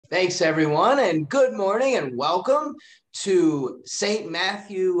Thanks, everyone, and good morning and welcome to St.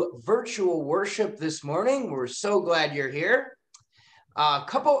 Matthew Virtual Worship this morning. We're so glad you're here. A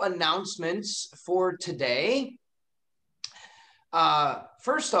couple announcements for today.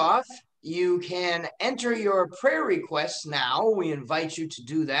 First off, you can enter your prayer requests now. We invite you to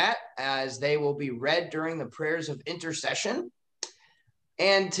do that as they will be read during the prayers of intercession.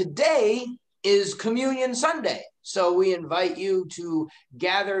 And today is Communion Sunday. So we invite you to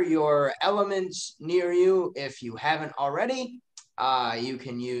gather your elements near you if you haven't already. You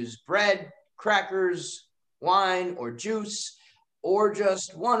can use bread, crackers, wine, or juice, or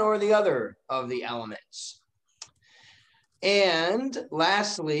just one or the other of the elements. And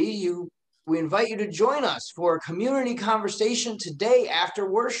lastly, we invite you to join us for a community conversation today after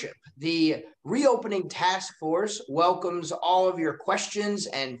worship. The Reopening Task Force welcomes all of your questions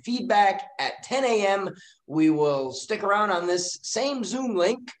and feedback at 10 a.m. We will stick around on this same Zoom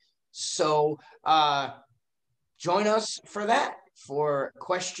link, so join us for that, for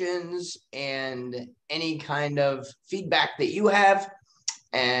questions and any kind of feedback that you have,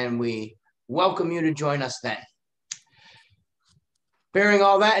 and we welcome you to join us then. Bearing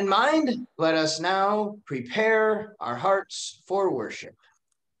all that in mind, let us now prepare our hearts for worship.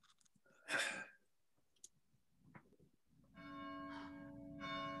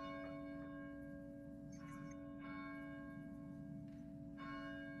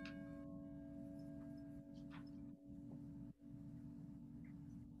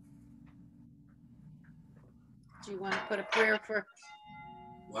 Do you want to put a prayer for?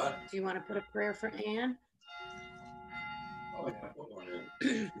 What? Do you want to put a prayer for Anne? Oh, yeah, put one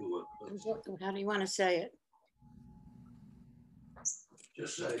in. How do you want to say it?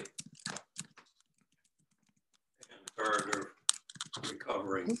 Just say. And further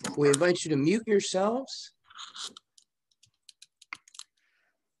recovering. We invite you to mute yourselves.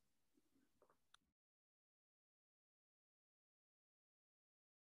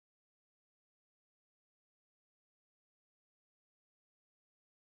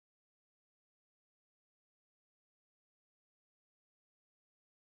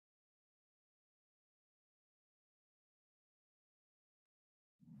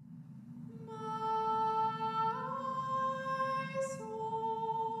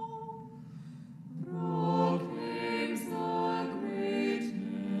 Broken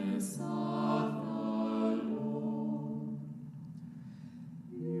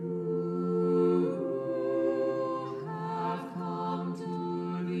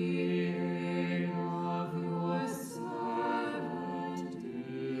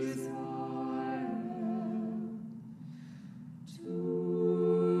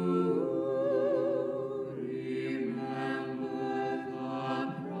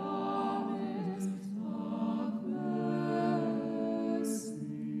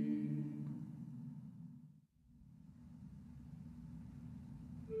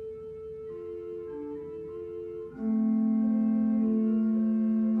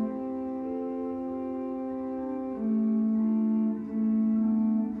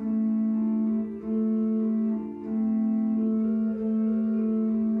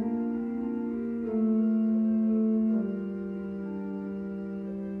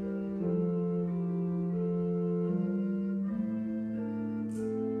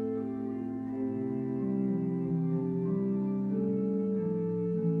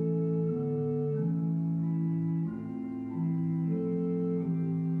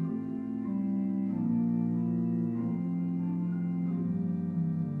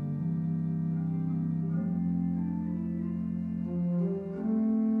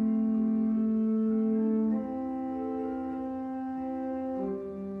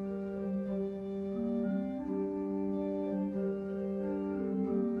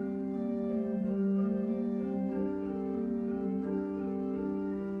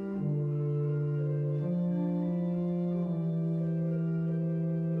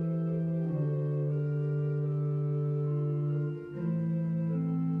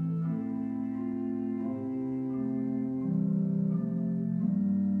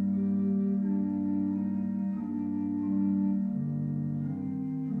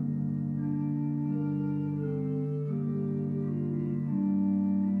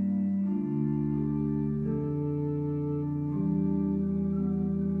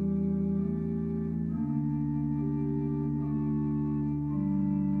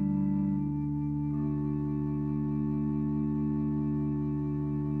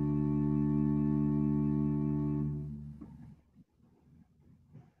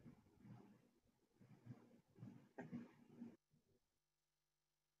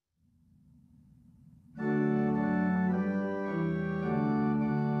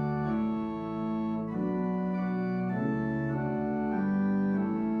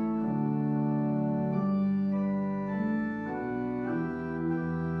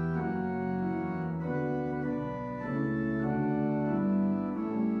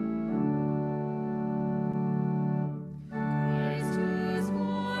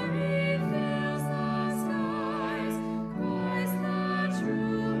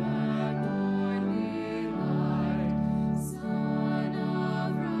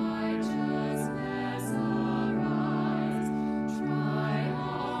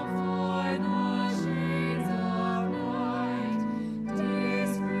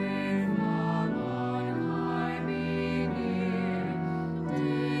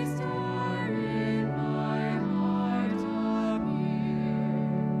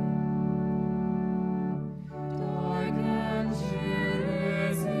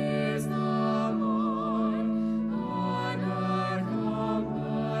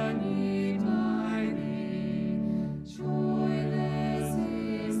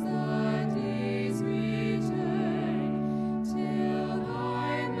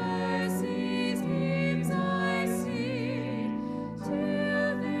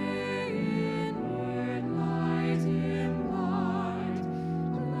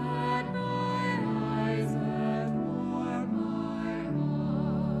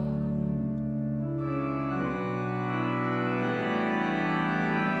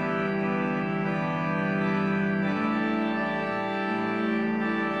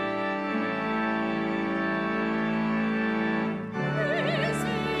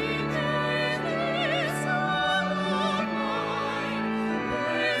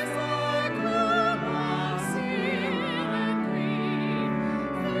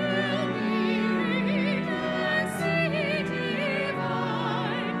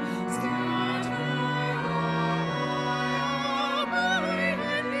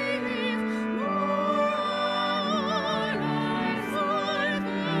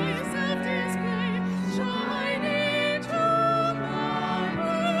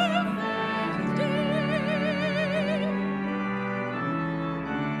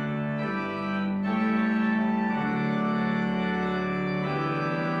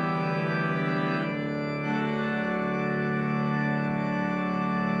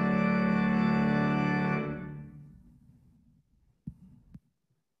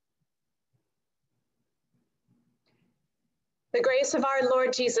The grace of our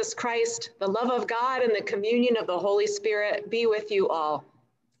Lord Jesus Christ, the love of God, and the communion of the Holy Spirit be with you all.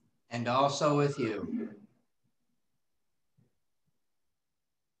 And also with you.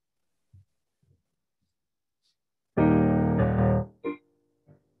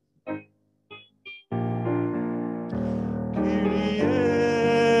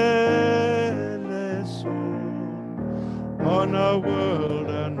 On our world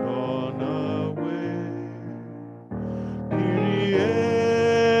and on our way. Kyrie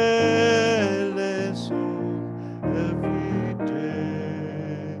eleison every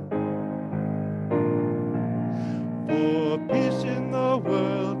day. For peace in the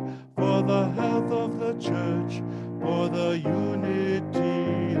world, for the health of the church, for the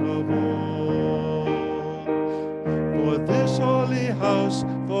unity of all. For this holy house,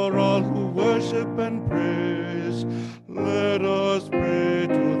 for all who worship and praise, let us pray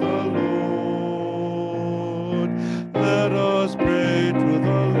to the Lord. Let us pray to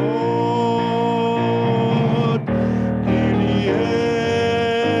the Lord. Kyrie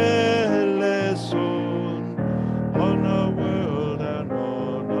eleison on our world and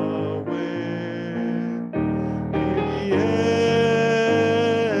on our way. Kyrie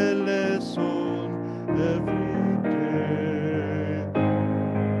eleison every day.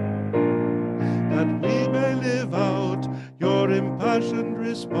 That we may live out your impassioned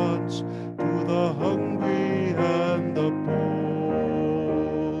response to the hungry and the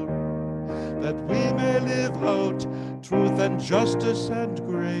poor. That we may live out truth and justice and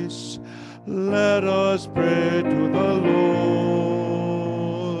grace, let us pray to the Lord.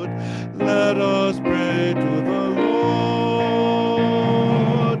 Let us pray to the Lord.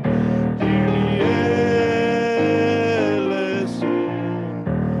 Kyrie eleison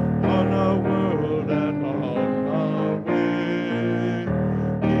on our world and on our way.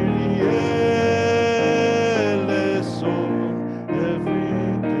 Kyrie eleison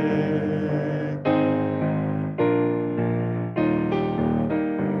every day.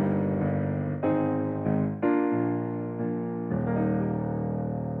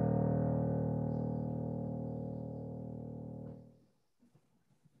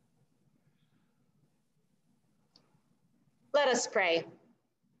 Let us pray.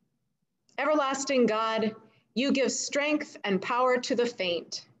 Everlasting God, you give strength and power to the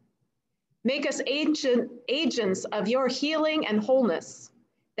faint. Make us agents of your healing and wholeness,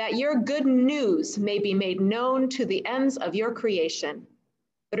 that your good news may be made known to the ends of your creation.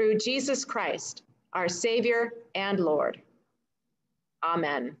 Through Jesus Christ, our Savior and Lord.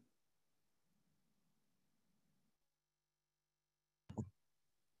 Amen.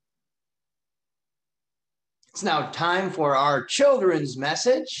 It's now time for our children's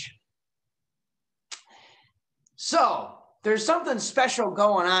message. So, there's something special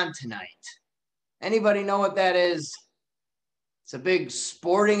going on tonight. Anybody know what that is? It's a big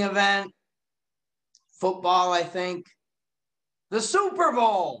sporting event. Football, I think. The Super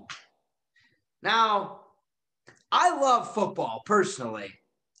Bowl. Now, I love football personally.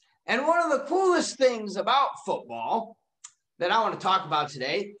 And one of the coolest things about football that I want to talk about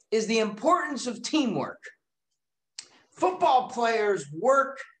today is the importance of teamwork. Football players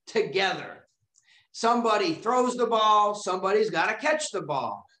work together. Somebody throws the ball, somebody's got to catch the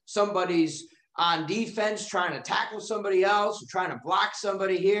ball. Somebody's on defense trying to tackle somebody else, or trying to block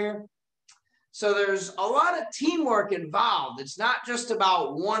somebody here. So there's a lot of teamwork involved. It's not just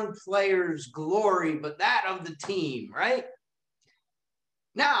about one player's glory, but that of the team, right?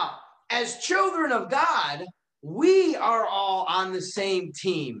 Now, as children of God, we are all on the same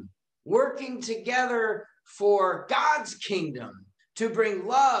team, working together for God's kingdom to bring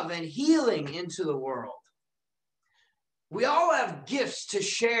love and healing into the world. We all have gifts to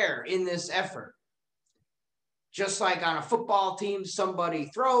share in this effort. Just like on a football team, somebody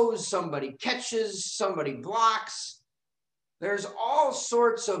throws, somebody catches, somebody blocks. There's all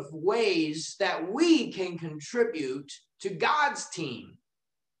sorts of ways that we can contribute to God's team.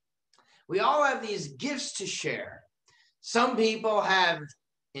 We all have these gifts to share. Some people have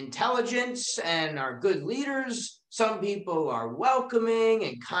intelligence and are good leaders. Some people are welcoming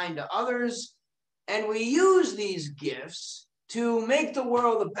and kind to others. And we use these gifts to make the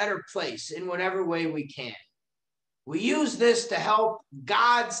world a better place in whatever way we can. We use this to help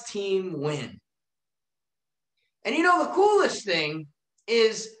God's team win. And you know, the coolest thing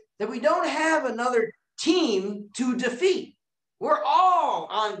is that we don't have another team to defeat. We're all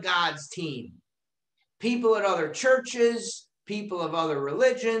on God's team. People at other churches, people of other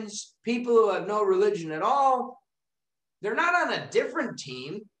religions, people who have no religion at all, they're not on a different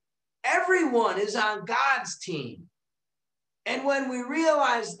team. Everyone is on God's team. And when we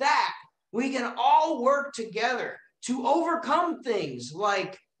realize that, we can all work together to overcome things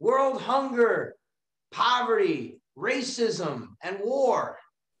like world hunger, poverty, racism, and war.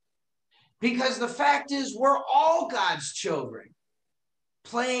 Because the fact is, we're all God's children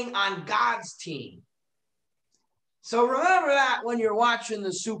playing on God's team. So remember that when you're watching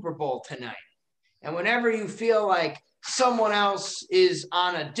the Super Bowl tonight, and whenever you feel like someone else is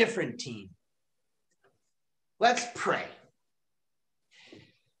on a different team. Let's pray.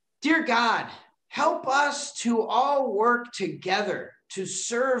 Dear God, help us to all work together to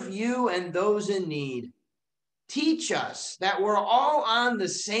serve you and those in need. Teach us that we're all on the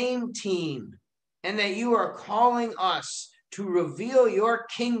same team and that you are calling us to reveal your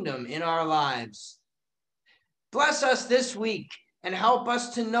kingdom in our lives. Bless us this week and help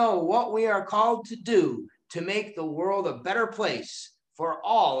us to know what we are called to do to make the world a better place for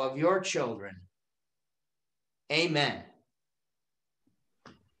all of your children. Amen.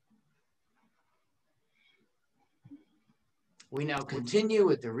 We now continue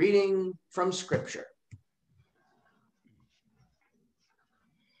with the reading from Scripture.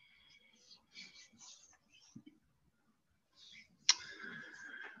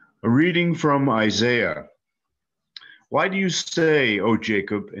 A reading from Isaiah. Why do you say, O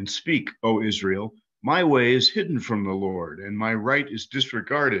Jacob, and speak, O Israel, my way is hidden from the Lord, and my right is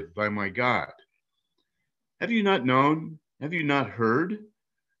disregarded by my God? Have you not known? Have you not heard?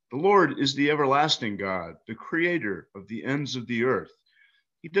 The Lord is the everlasting God, the creator of the ends of the earth.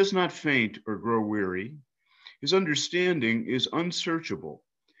 He does not faint or grow weary. His understanding is unsearchable.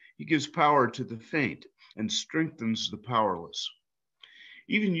 He gives power to the faint and strengthens the powerless.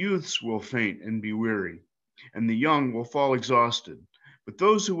 Even youths will faint and be weary, and the young will fall exhausted. But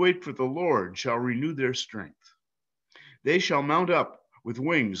those who wait for the Lord shall renew their strength. They shall mount up with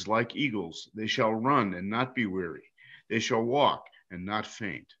wings like eagles. They shall run and not be weary. They shall walk and not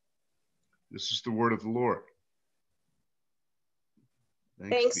faint. This is the word of the Lord.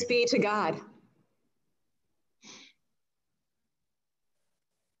 Thanks be to God.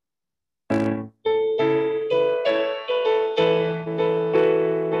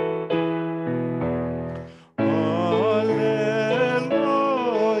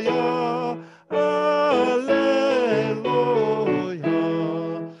 Alleluia, alleluia,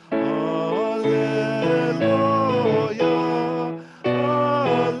 alleluia,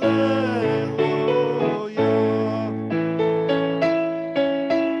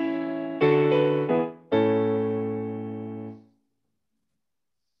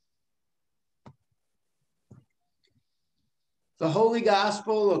 The Holy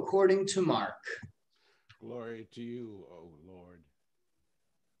Gospel according to Mark. Glory to you, O Lord.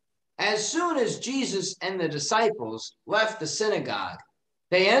 As soon as Jesus and the disciples left the synagogue,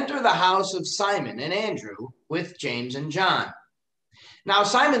 they entered the house of Simon and Andrew with James and John. Now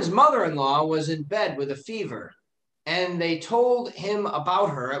Simon's mother-in-law was in bed with a fever, and they told him about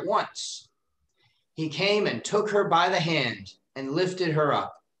her at once. He came and took her by the hand and lifted her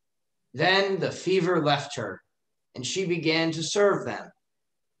up. Then the fever left her, and she began to serve them.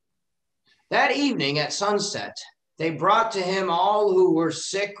 That evening at sunset, they brought to him all who were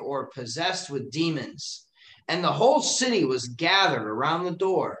sick or possessed with demons, and the whole city was gathered around the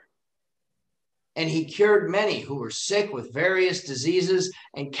door. And he cured many who were sick with various diseases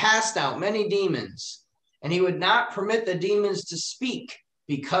and cast out many demons. And he would not permit the demons to speak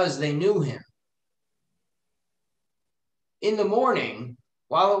because they knew him. In the morning,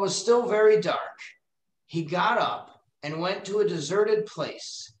 while it was still very dark, he got up and went to a deserted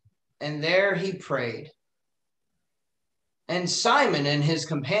place, and there he prayed. And Simon and his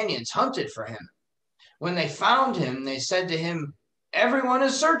companions hunted for him. When they found him, they said to him, "Everyone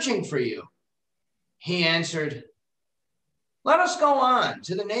is searching for you." He answered, "Let us go on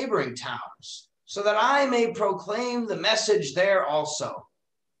to the neighboring towns, so that I may proclaim the message there also,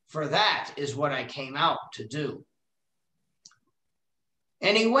 for that is what I came out to do."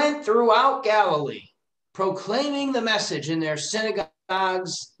 And he went throughout Galilee, proclaiming the message in their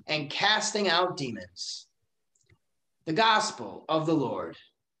synagogues and casting out demons. The gospel of the Lord.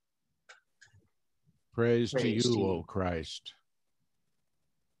 Praise to Praise you, to you. O Christ.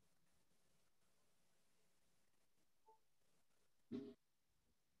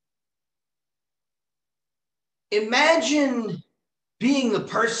 Imagine being the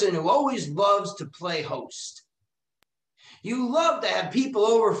person who always loves to play host. You love to have people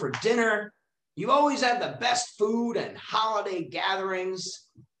over for dinner. You always have the best food and holiday gatherings.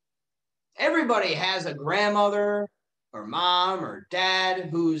 Everybody has a grandmother or mom or dad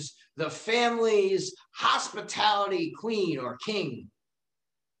who's the family's hospitality queen or king.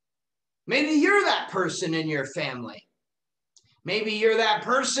 Maybe you're that person in your family. Maybe you're that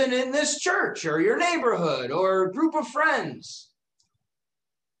person in this church or your neighborhood or group of friends.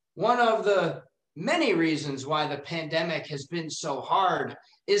 One of the many reasons why the pandemic has been so hard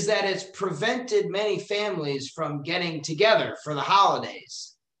is that it's prevented many families from getting together for the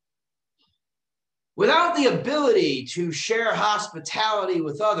holidays. Without the ability to share hospitality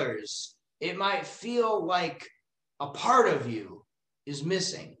with others, it might feel like a part of you is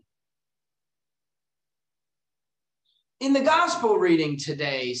missing. In the gospel reading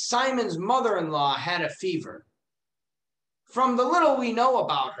today, Simon's mother-in-law had a fever. From the little we know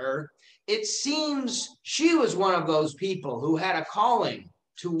about her, it seems she was one of those people who had a calling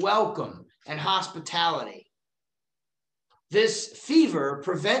to welcome and hospitality. This fever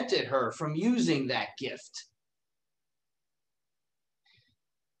prevented her from using that gift,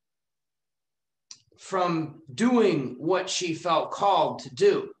 from doing what she felt called to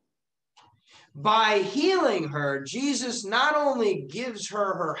do. By healing her, Jesus not only gives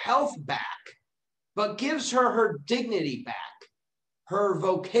her her health back, but gives her her dignity back, her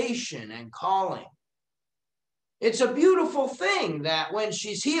vocation and calling. It's a beautiful thing that when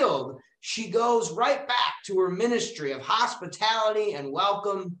she's healed, she goes right back to her ministry of hospitality and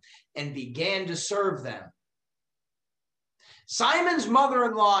welcome and began to serve them. Simon's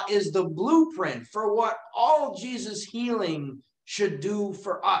mother-in-law is the blueprint for what all Jesus' healing should do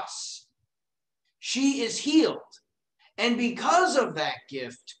for us. She is healed, and because of that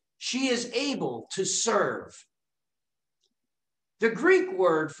gift, she is able to serve. The Greek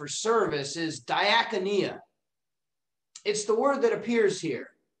word for service is diakonia. It's the word that appears here.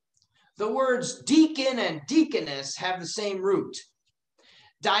 The words deacon and deaconess have the same root.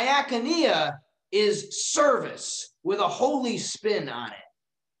 Diakonia is service with a holy spin on it.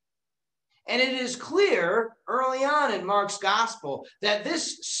 And it is clear early on in Mark's gospel that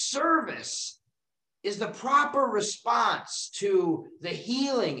this service is the proper response to the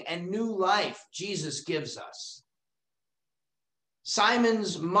healing and new life Jesus gives us.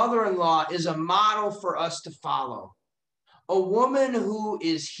 Simon's mother-in-law is a model for us to follow. A woman who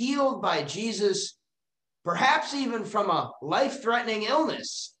is healed by Jesus, perhaps even from a life-threatening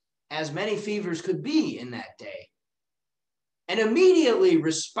illness, as many fevers could be in that day, and immediately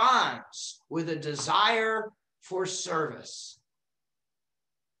responds with a desire for service.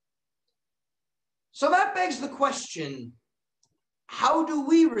 So that begs the question, how do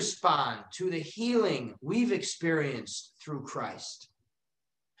we respond to the healing we've experienced through Christ?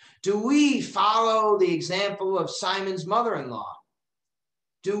 Do we follow the example of Simon's mother-in-law?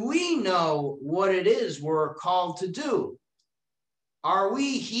 Do we know what it is we're called to do? Are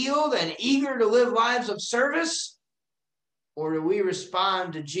we healed and eager to live lives of service? Or do we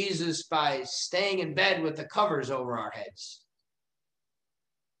respond to Jesus by staying in bed with the covers over our heads?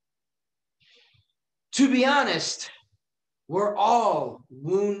 To be honest, we're all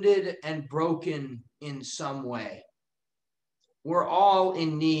wounded and broken in some way. We're all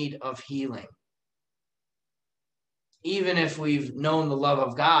in need of healing, even if we've known the love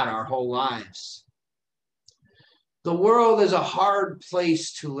of God our whole lives. The world is a hard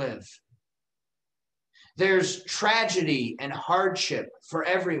place to live. There's tragedy and hardship for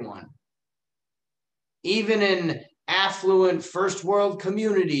everyone. Even in affluent first world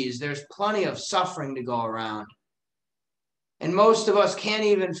communities, there's plenty of suffering to go around. And most of us can't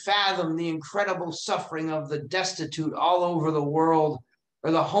even fathom the incredible suffering of the destitute all over the world or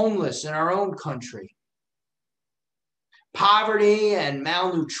the homeless in our own country. Poverty and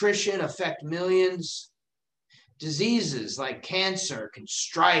malnutrition affect millions. Diseases like cancer can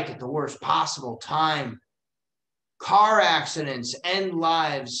strike at the worst possible time. Car accidents end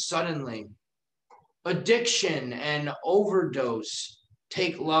lives suddenly. Addiction and overdose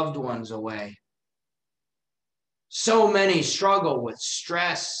take loved ones away. So many struggle with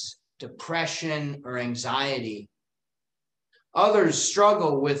stress, depression, or anxiety. Others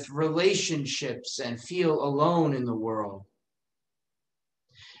struggle with relationships and feel alone in the world.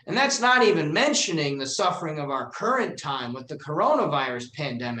 And that's not even mentioning the suffering of our current time with the coronavirus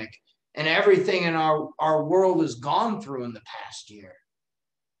pandemic and everything in our world has gone through in the past year.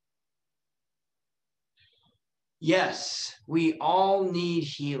 Yes, we all need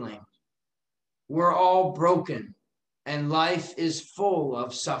healing. We're all broken, and life is full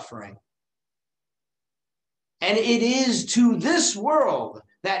of suffering. And it is to this world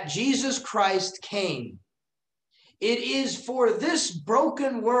that Jesus Christ came. It is for this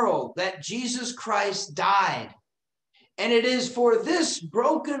broken world that Jesus Christ died. And it is for this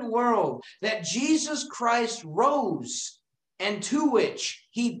broken world that Jesus Christ rose, and to which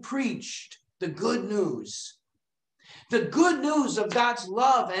he preached the good news. The good news of God's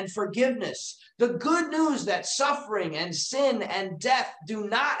love and forgiveness, The good news that suffering and sin and death do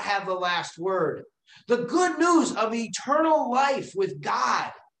not have the last word. The good news of eternal life with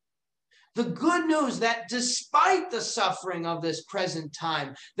God. The good news that despite the suffering of this present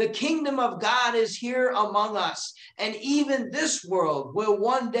time, the kingdom of God is here among us. And even this world will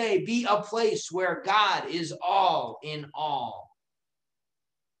one day be a place where God is all in all.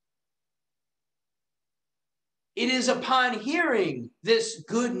 It is upon hearing this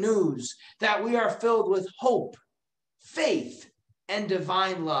good news that we are filled with hope, faith, and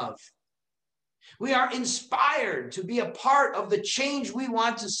divine love. We are inspired to be a part of the change we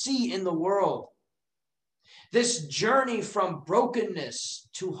want to see in the world. This journey from brokenness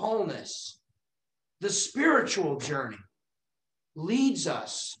to wholeness, the spiritual journey, leads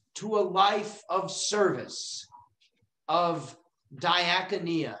us to a life of service, of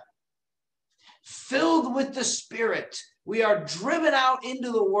diakonia. Filled with the Spirit, we are driven out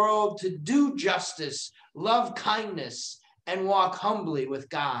into the world to do justice, love kindness, and walk humbly with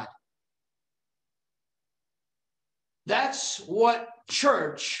God. That's what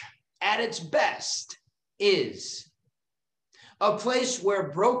church at its best is. A place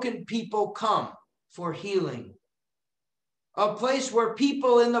where broken people come for healing. A place where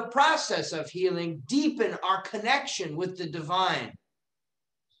people in the process of healing deepen our connection with the divine.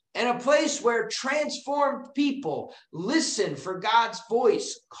 And a place where transformed people listen for God's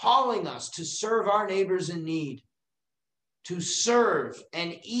voice calling us to serve our neighbors in need, to serve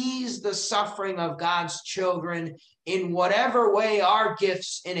and ease the suffering of God's children in whatever way our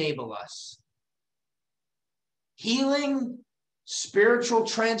gifts enable us. Healing, spiritual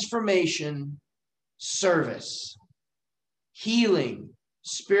transformation, service. Healing,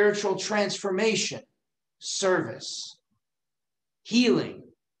 spiritual transformation, service. Healing,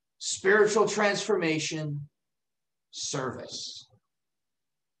 spiritual transformation, service.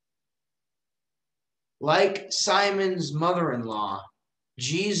 Like Simon's mother-in-law,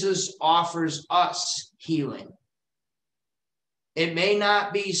 Jesus offers us healing. It may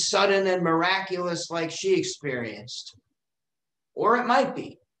not be sudden and miraculous like she experienced, or it might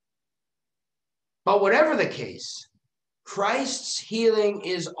be. But whatever the case, Christ's healing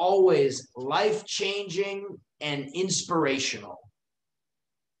is always life-changing and inspirational.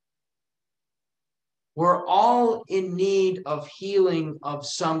 We're all in need of healing of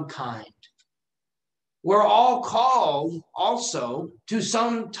some kind. We're all called also to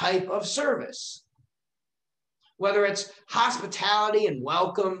some type of service, whether it's hospitality and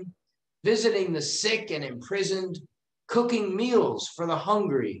welcome, visiting the sick and imprisoned, cooking meals for the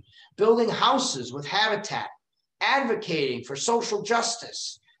hungry, building houses with Habitat, advocating for social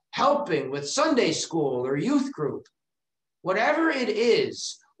justice, helping with Sunday school or youth group. Whatever it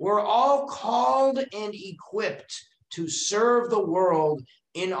is, we're all called and equipped to serve the world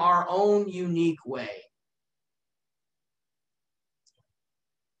in our own unique way.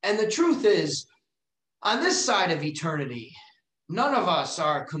 And the truth is, on this side of eternity, none of us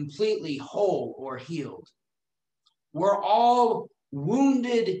are completely whole or healed. We're all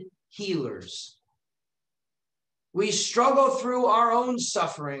wounded healers. We struggle through our own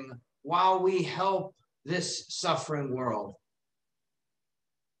suffering while we help this suffering world.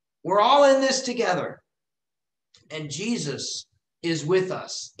 We're all in this together, and Jesus is with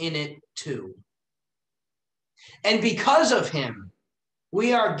us in it too. And because of him,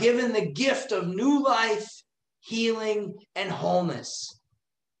 we are given the gift of new life, healing, and wholeness.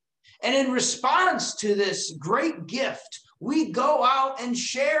 And in response to this great gift, we go out and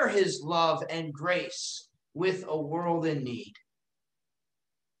share his love and grace with a world in need.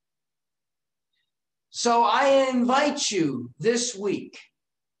 So I invite you this week,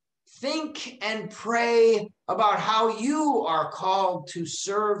 think and pray about how you are called to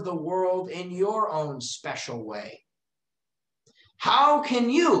serve the world in your own special way. How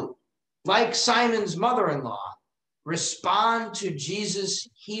can you, like Simon's mother-in-law, respond to Jesus'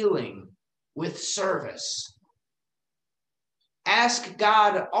 healing with service? Ask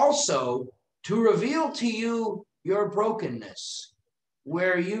God also to reveal to you your brokenness,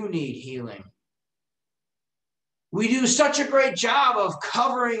 where you need healing. We do such a great job of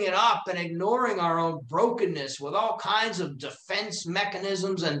covering it up and ignoring our own brokenness with all kinds of defense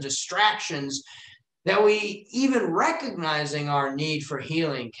mechanisms and distractions that we even recognizing our need for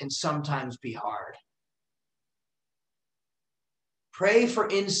healing can sometimes be hard. Pray for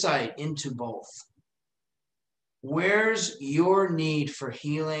insight into both. Where's your need for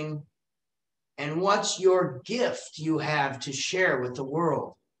healing? And what's your gift you have to share with the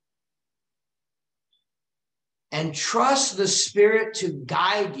world? And trust the Spirit to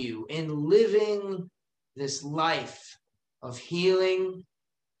guide you in living this life of healing,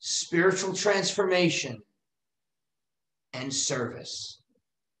 spiritual transformation, and service.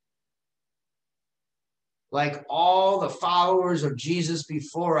 Like all the followers of Jesus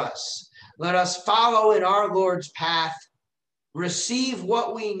before us, let us follow in our Lord's path, receive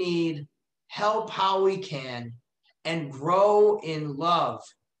what we need, help how we can, and grow in love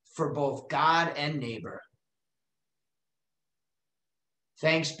for both God and neighbor.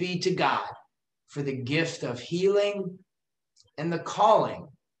 Thanks be to God for the gift of healing and the calling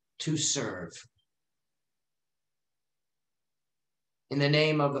to serve. In the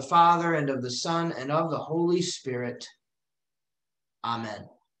name of the Father, and of the Son, and of the Holy Spirit. Amen.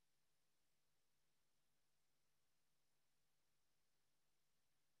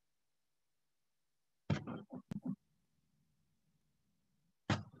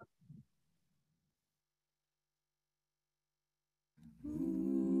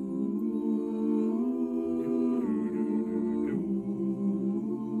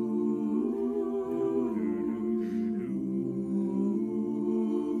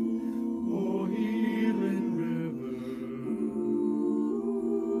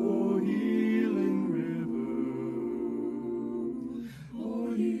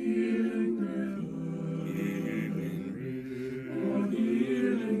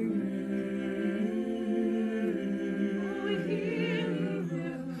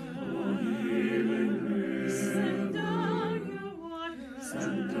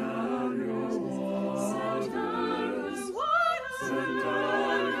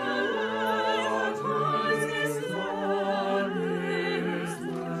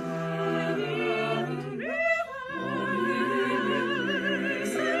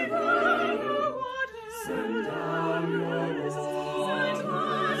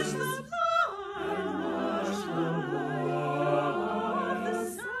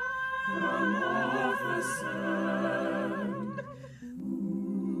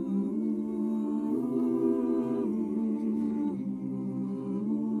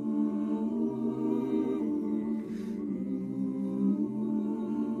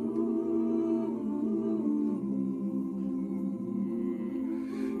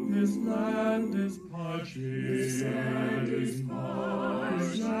 This land is parching. This land is parched.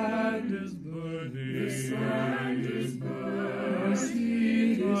 This land is burning. This land is burning. The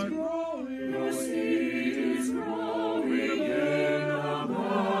seed is growing. The seed is growing in the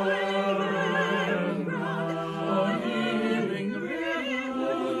barren ground. A healing river,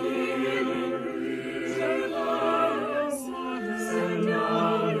 a healing river. Send down your water, send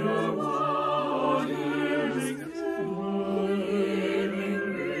down your water. Healing river.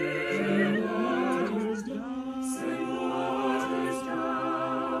 Send waters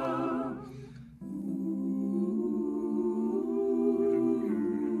down.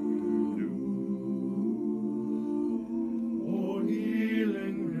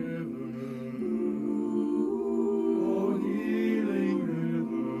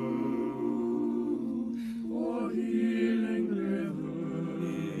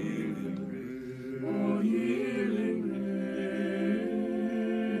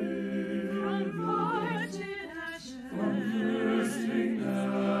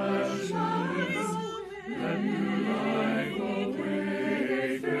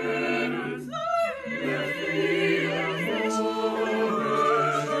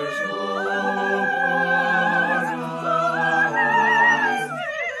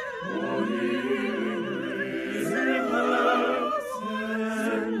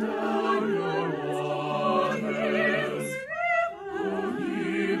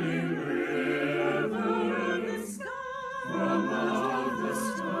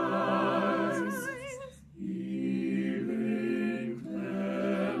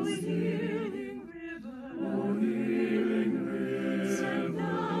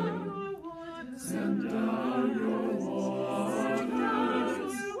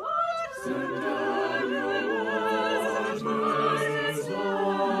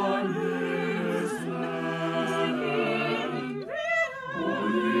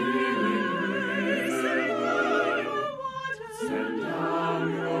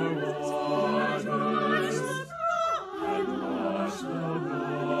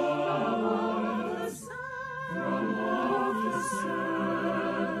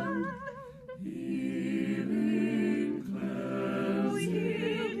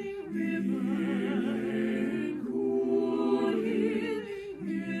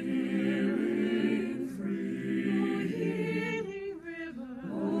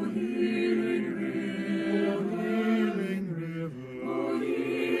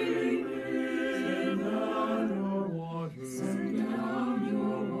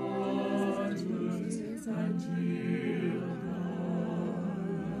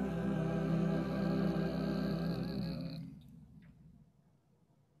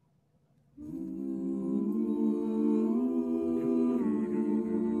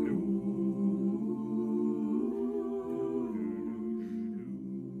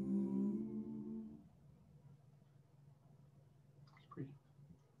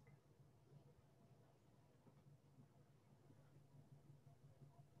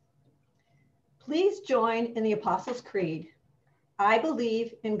 Please join in the Apostles' Creed. I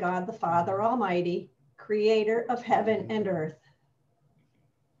believe in God the Father Almighty, creator of heaven and earth.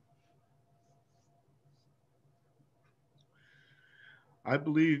 I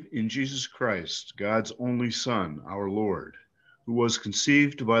believe in Jesus Christ, God's only Son, our Lord, who was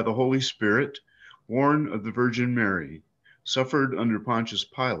conceived by the Holy Spirit, born of the Virgin Mary, suffered under Pontius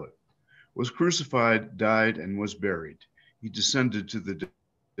Pilate, was crucified, died, and was buried. He descended to the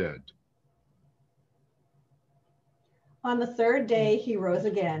dead. On the third day, he rose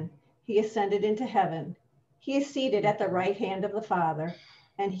again. He ascended into heaven. He is seated at the right hand of the Father,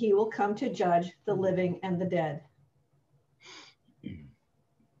 and he will come to judge the living and the dead.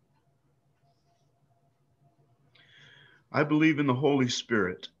 I believe in the Holy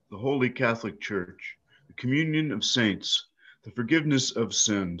Spirit, the Holy Catholic Church, the communion of saints, the forgiveness of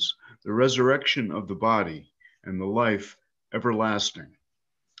sins, the resurrection of the body, and the life everlasting.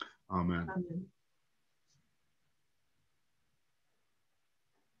 Amen. Amen.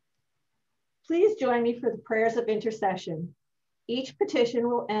 Please join me for the prayers of intercession. Each petition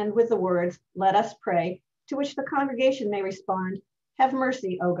will end with the words, "Let us pray," to which the congregation may respond, "Have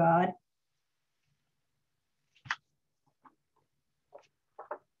mercy, O God."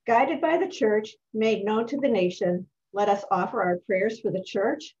 Guided by the church, made known to the nation, let us offer our prayers for the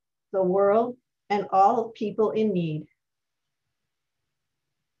church, the world, and all people in need.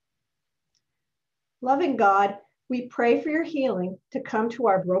 Loving God, we pray for your healing to come to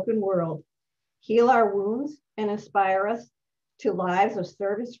our broken world. Heal our wounds and inspire us to lives of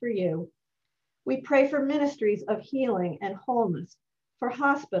service for you. We pray for ministries of healing and wholeness, for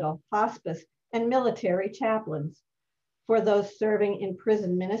hospital, hospice, and military chaplains, for those serving in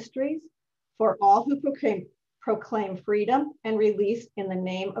prison ministries, for all who proclaim freedom and release in the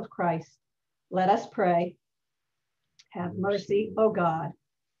name of Christ. Let us pray. Have mercy, O God.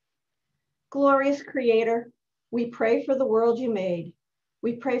 Glorious Creator, we pray for the world you made.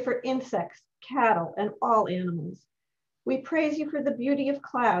 We pray for insects, cattle, and all animals. We praise you for the beauty of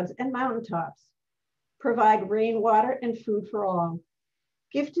clouds and mountaintops. Provide rainwater and food for all.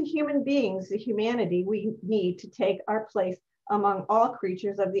 Give to human beings the humanity we need to take our place among all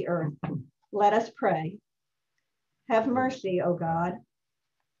creatures of the earth. Let us pray. Have mercy, O God.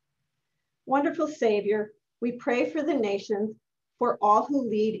 Wonderful Savior, we pray for the nations, for all who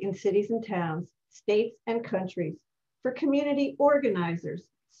lead in cities and towns, states and countries, for community organizers,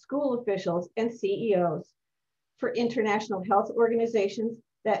 school officials, and CEOs, for international health organizations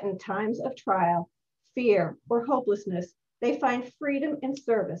that in times of trial, fear, or hopelessness, they find freedom and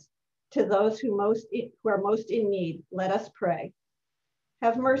service to those who are most in need. Let us pray.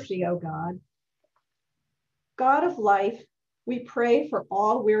 Have mercy, O God. God of life, we pray for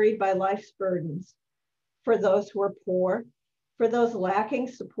all wearied by life's burdens, for those who are poor, for those lacking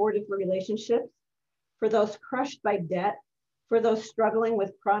supportive relationships, for those crushed by debt, for those struggling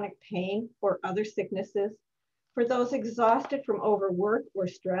with chronic pain or other sicknesses, for those exhausted from overwork or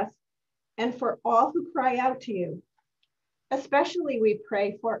stress, and for all who cry out to you. Especially we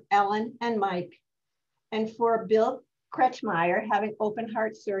pray for Ellen and Mike, and for Bill Kretschmeyer having open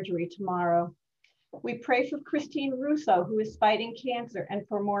heart surgery tomorrow. We pray for Christine Russo, who is fighting cancer, and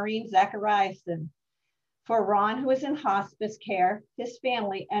for Maureen Zachariason, for Ron, who is in hospice care, his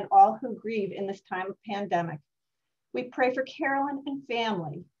family, and all who grieve in this time of pandemic. We pray for Carolyn and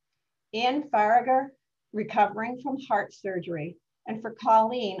family, Ann Faragher, recovering from heart surgery, and for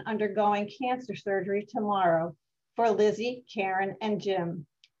Colleen undergoing cancer surgery tomorrow, for Lizzie, Karen, and Jim.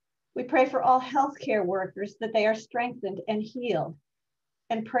 We pray for all healthcare workers that they are strengthened and healed,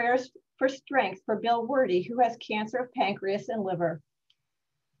 and prayers for strength for Bill Wordy, who has cancer of pancreas and liver.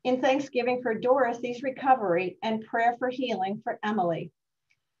 In thanksgiving for Dorothy's recovery and prayer for healing for Emily.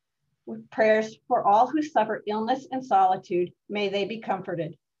 With prayers for all who suffer illness and solitude, may they be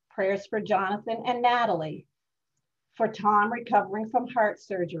comforted. Prayers for Jonathan and Natalie, for Tom recovering from heart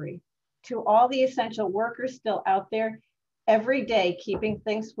surgery, to all the essential workers still out there every day keeping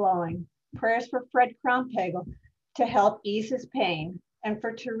things flowing. Prayers for Fred Krompagel to help ease his pain, and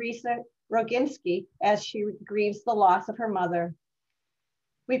for Teresa Roginski as she grieves the loss of her mother.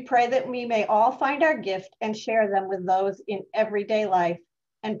 We pray that we may all find our gift and share them with those in everyday life,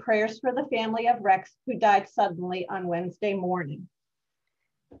 and prayers for the family of Rex, who died suddenly on Wednesday morning.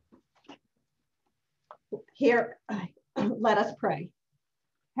 Here, let us pray.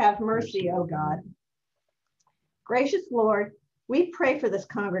 Have mercy, O God. Gracious Lord, we pray for this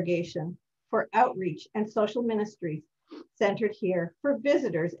congregation, for outreach and social ministries centered here, for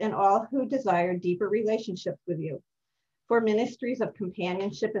visitors and all who desire deeper relationships with you, for ministries of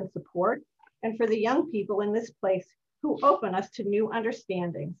companionship and support, and for the young people in this place who open us to new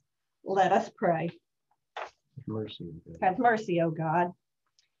understandings. Let us pray. Mercy. Have mercy, O God.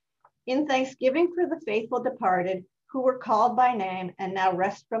 In thanksgiving for the faithful departed who were called by name and now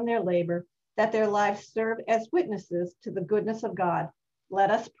rest from their labor, that their lives serve as witnesses to the goodness of God, let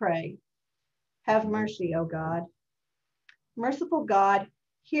us pray. Have mercy, O God. Merciful God,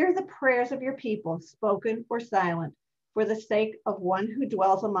 hear the prayers of your people, spoken or silent, for the sake of one who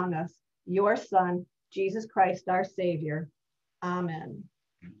dwells among us, your Son, Jesus Christ, our Savior. Amen.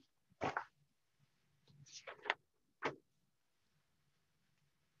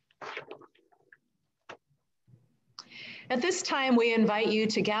 At this time, we invite you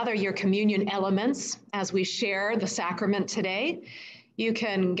to gather your communion elements as we share the sacrament today. You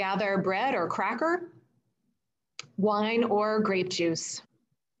can gather bread or cracker, wine or grape juice.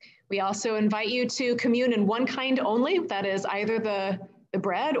 We also invite you to commune in one kind only, that is either the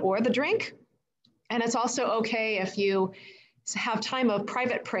bread or the drink. And it's also okay if you have time of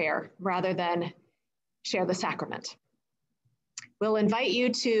private prayer rather than share the sacrament. We'll invite you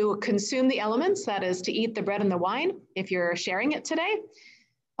to consume the elements, that is to eat the bread and the wine, if you're sharing it today,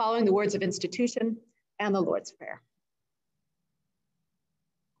 following the words of institution and the Lord's Prayer.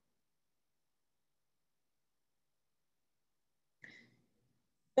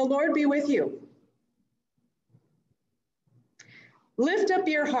 The Lord be with you. Lift up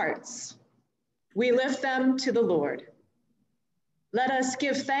your hearts. We lift them to the Lord. Let us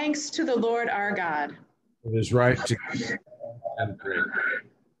give thanks to the Lord our God. It is right to and great.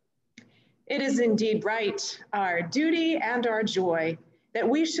 It is indeed right, our duty and our joy, that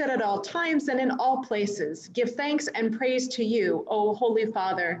we should at all times and in all places give thanks and praise to you, O Holy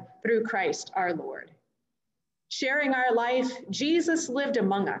Father, through Christ our Lord. Sharing our life, Jesus lived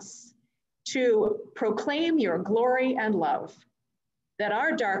among us to proclaim your glory and love, that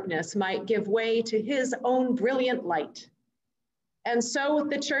our darkness might give way to his own brilliant light. And so with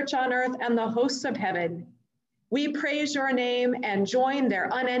the church on earth and the hosts of heaven, we praise your name and join their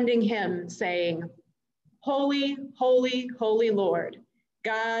unending hymn saying, Holy, holy, holy Lord,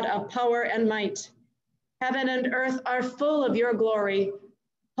 God of power and might. Heaven and earth are full of your glory.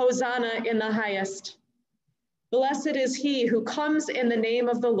 Hosanna in the highest. Blessed is he who comes in the name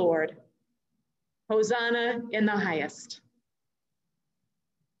of the Lord. Hosanna in the highest.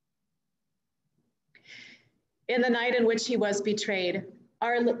 In the night in which he was betrayed,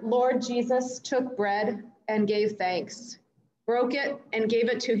 our Lord Jesus took bread and gave thanks, broke it and gave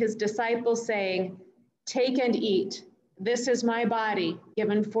it to his disciples, saying, Take and eat. This is my body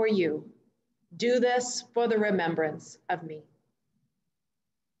given for you. Do this for the remembrance of me.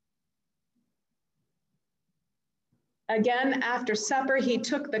 Again, after supper, he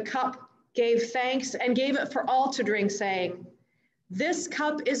took the cup, gave thanks, and gave it for all to drink, saying, This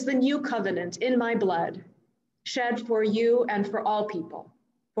cup is the new covenant in my blood, shed for you and for all people,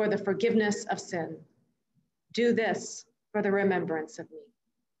 for the forgiveness of sin. Do this for the remembrance of me.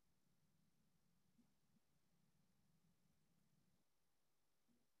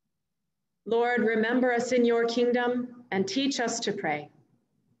 Lord, remember us in your kingdom and teach us to pray.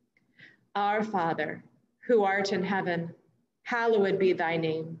 Our Father, who art in heaven, hallowed be thy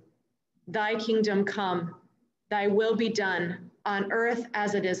name. Thy kingdom come, thy will be done on earth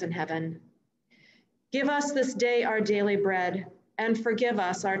as it is in heaven. Give us this day our daily bread, and forgive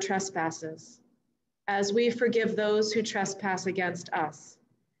us our trespasses, as we forgive those who trespass against us.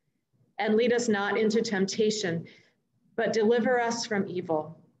 And lead us not into temptation, but deliver us from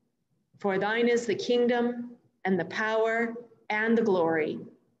evil. For thine is the kingdom, and the power, and the glory,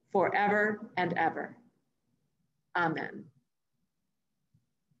 forever and ever. Amen.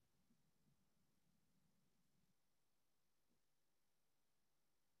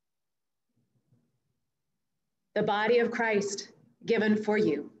 The body of Christ given for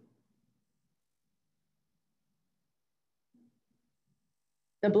you.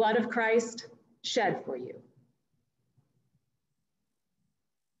 The blood of Christ shed for you.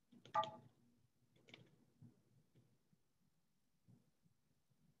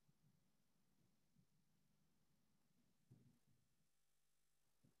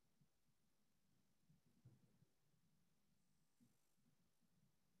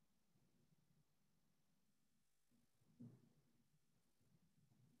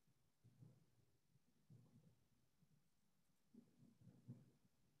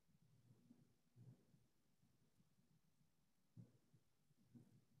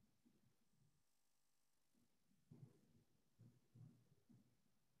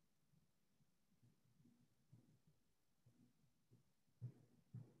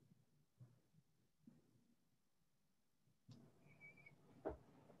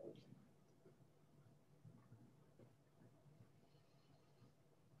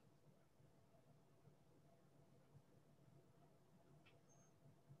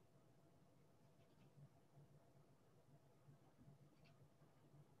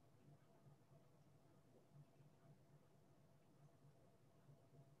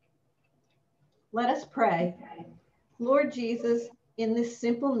 Let us pray. Lord Jesus, in this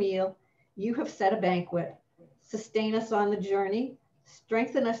simple meal, you have set a banquet. Sustain us on the journey,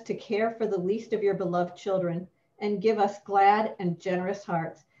 strengthen us to care for the least of your beloved children, and give us glad and generous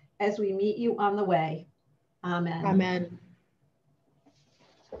hearts as we meet you on the way. Amen. Amen.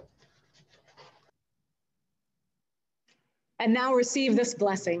 And now receive this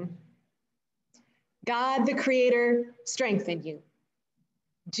blessing. God, the Creator, strengthen you.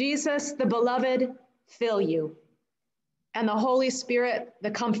 Jesus, the Beloved, fill you. And the Holy Spirit,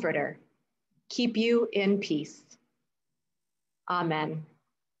 the Comforter, keep you in peace. Amen.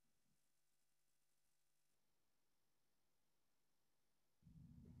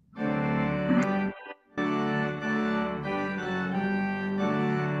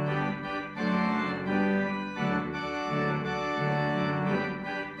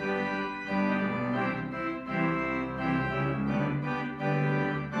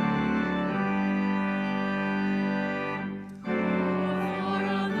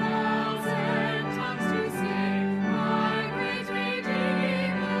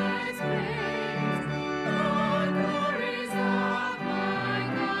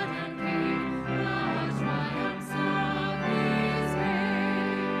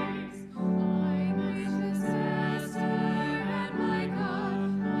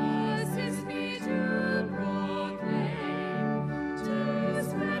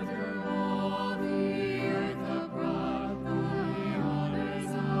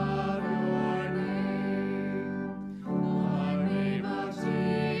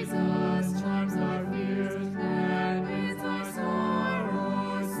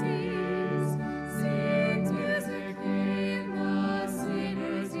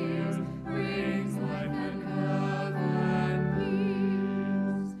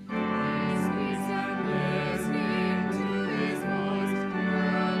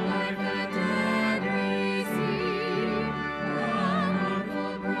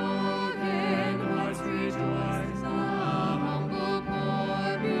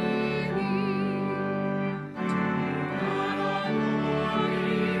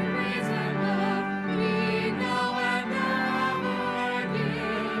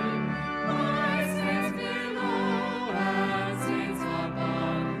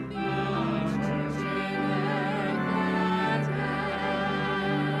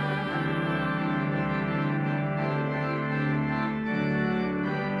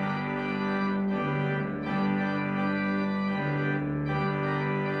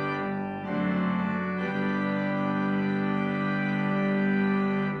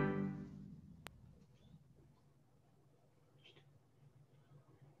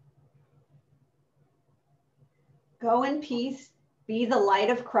 Go in peace, be the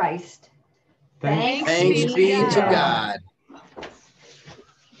light of Christ. Thanks Thanks be to God. God.